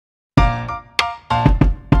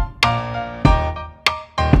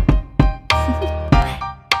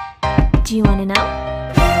Do you wanna know?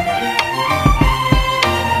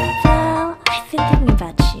 Well, I've been thinking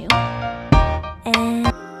about you. And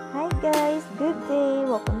hi guys, good day.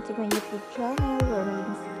 Welcome to my YouTube channel, Rona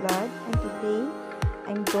I's Vlog. And today,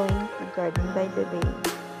 I'm going to garden by the bay.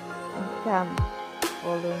 And come,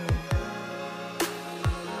 follow me.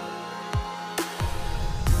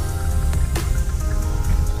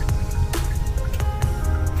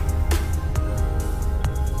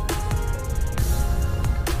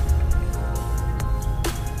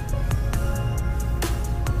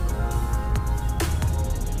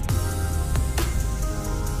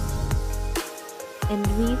 And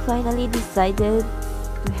we finally decided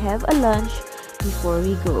to have a lunch before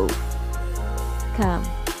we go. Come,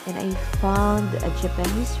 and I found a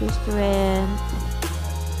Japanese restaurant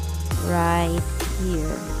right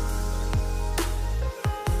here.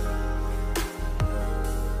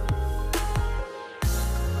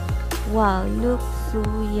 Wow, looks so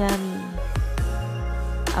yummy.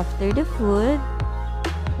 After the food,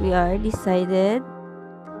 we are decided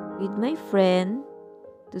with my friend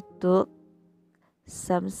to take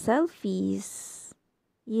some selfies.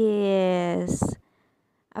 Yes.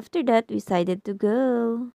 After that, we decided to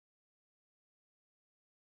go.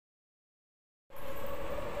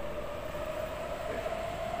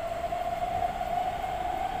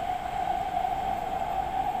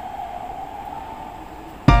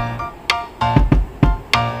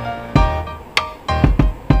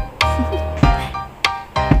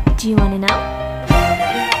 do you wanna know?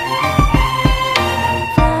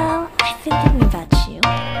 Well, I've been thinking about you.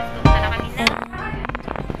 And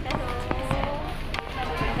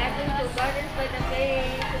Gardens by the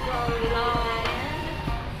Bay to go along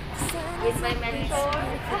with my mentor.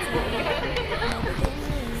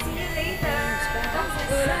 See you later.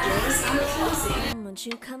 won't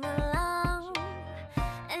you come along?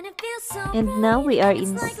 And it feels so And now we are bright,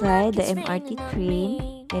 it's like inside the it's MRT raining on train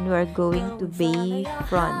me. and we are going to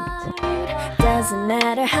Bayfront. Doesn't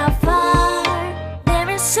matter how far, there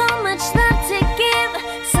is so much love to give.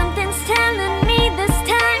 Something's telling me this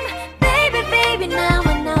time, baby, baby, now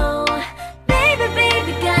I know. Baby,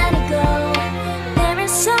 baby, gotta go. There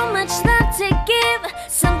is so much love to give.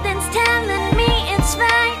 Something's telling me it's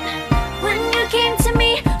right. When you came to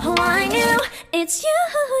me, oh, I knew it's you,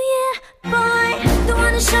 yeah, boy. The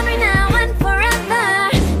one to show me now and forever.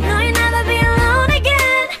 No, you'll never be alone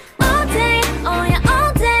again. All day, oh yeah,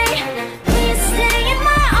 all day. Please stay in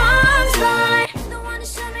my arms, boy. The one to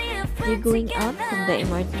show me if We're we're going out together. from the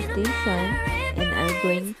MRT station and are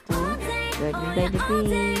going to Garden by the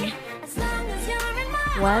Bay. As long as you're in my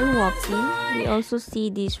While arms, walking, we boy. also see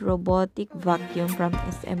this robotic vacuum from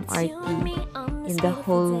It's you and SMRT me on this in the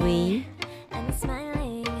beautiful hallway. day. And it's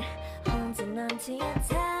smiling, holding on to you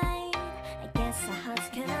tight. I guess our hearts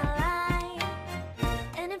can align.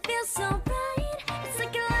 And it feels so bright. It's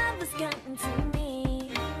like your love has gotten to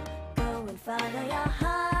me. Go and follow your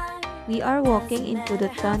heart. We are walking into the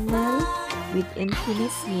tunnel with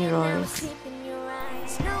infinite mirrors.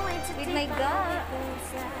 With my God.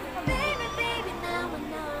 Baby, baby, now I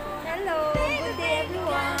know. Hello, good day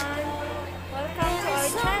everyone. Welcome to our So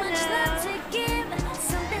much love channel. to give.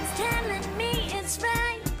 Something's telling me it's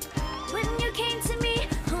right. When you came to me,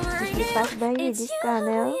 oh, I If you knew pass by with it's this you,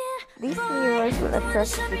 tunnel, yeah, these boy. mirrors will The one attract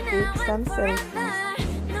show you to me take now some and forever. selfies.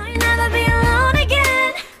 No, you'll never be alone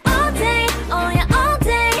again. All day, oh yeah, all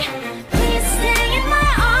day. Please stay in my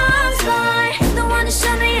arms, boy. The one to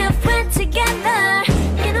show me if we're together.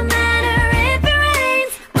 It don't matter if it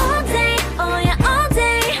rains. All day, oh yeah, all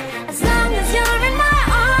day. As long as you're in my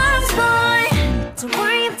arms, boy. Don't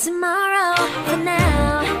worry of tomorrow. For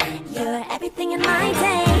now, you're everything in my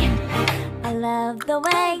day. I love the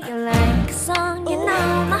way you like a song. You know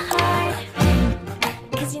my heart.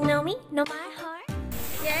 'Cause you know me, know my heart.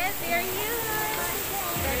 Yes, we are here.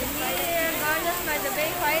 We're here. Gardens by the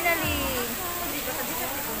Bay finally.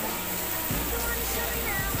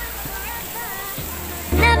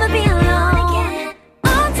 Never be alone again.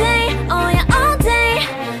 All day, oh yeah, all day.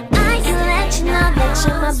 I can let you know that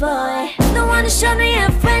you're my boy. The one to show me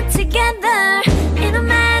if we're together. It don't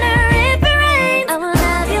matter if it rains. I will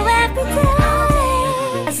love you every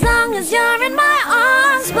day. As long as you're in my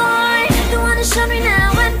arms, boy. The one to show me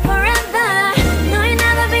now and forever. No, you'll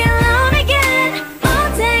never be alone again. All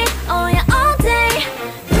day, oh yeah, all day.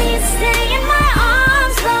 Please stay in my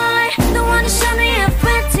arms, boy. The one to show me if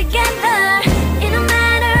we're together. It don't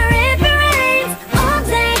matter if it rains. All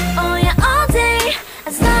day, oh yeah, all day.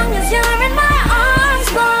 As long as you're in my arms,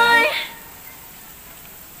 boy.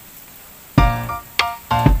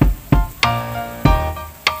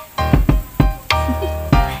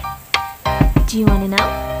 Do you wanna know?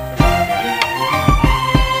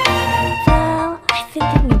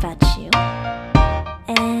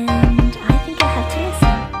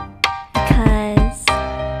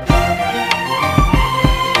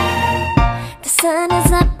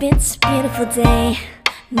 It's a beautiful day.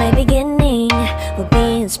 My beginning will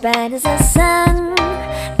be as bright as the sun.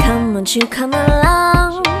 Come, won't you come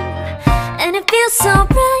along? And it feels so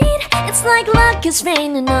bright, it's like luck is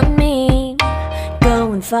raining on me.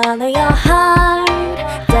 Go and follow your heart,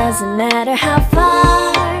 doesn't matter how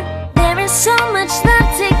far. There is so much love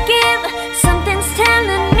to give, something's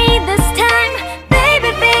telling me this time. Baby,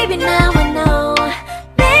 baby, now I know.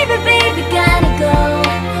 Baby, baby, gotta go.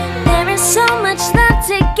 There is so much love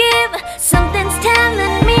to give, something's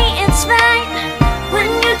telling me it's right. When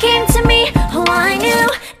you came to me, oh I knew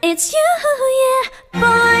it's you, yeah,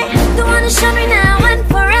 boy. The one who showed me now and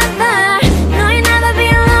forever. No, you'll never be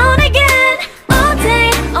alone again. All day,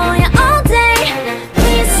 oh yeah, all day.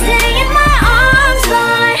 Please stay in my arms,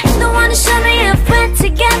 boy. The one who showed me if we're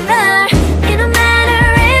together. It don't matter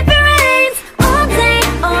if it rains. All day,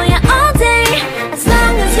 oh yeah, all day. As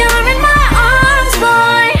long as you're in my arms,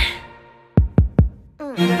 boy.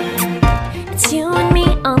 It's you and me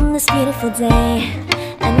on this beautiful day,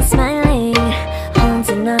 and I'm smiling,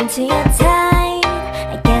 holding on to you tight.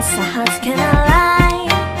 I guess our hearts can align,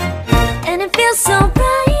 and it feels so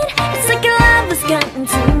bright. It's like your love has gotten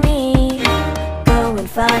to me. Go and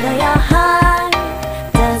follow your heart,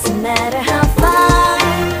 doesn't matter how far.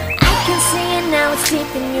 I can see it now, it's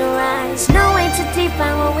deep in your eyes. No way to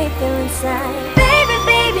define what we feel inside. Baby,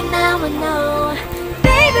 baby, now I know.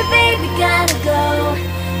 Baby, baby, gotta go.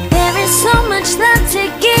 There is so much love to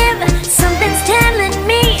give, something's telling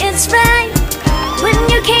me it's right. When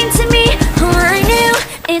you came to me, oh I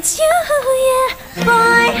knew it's you.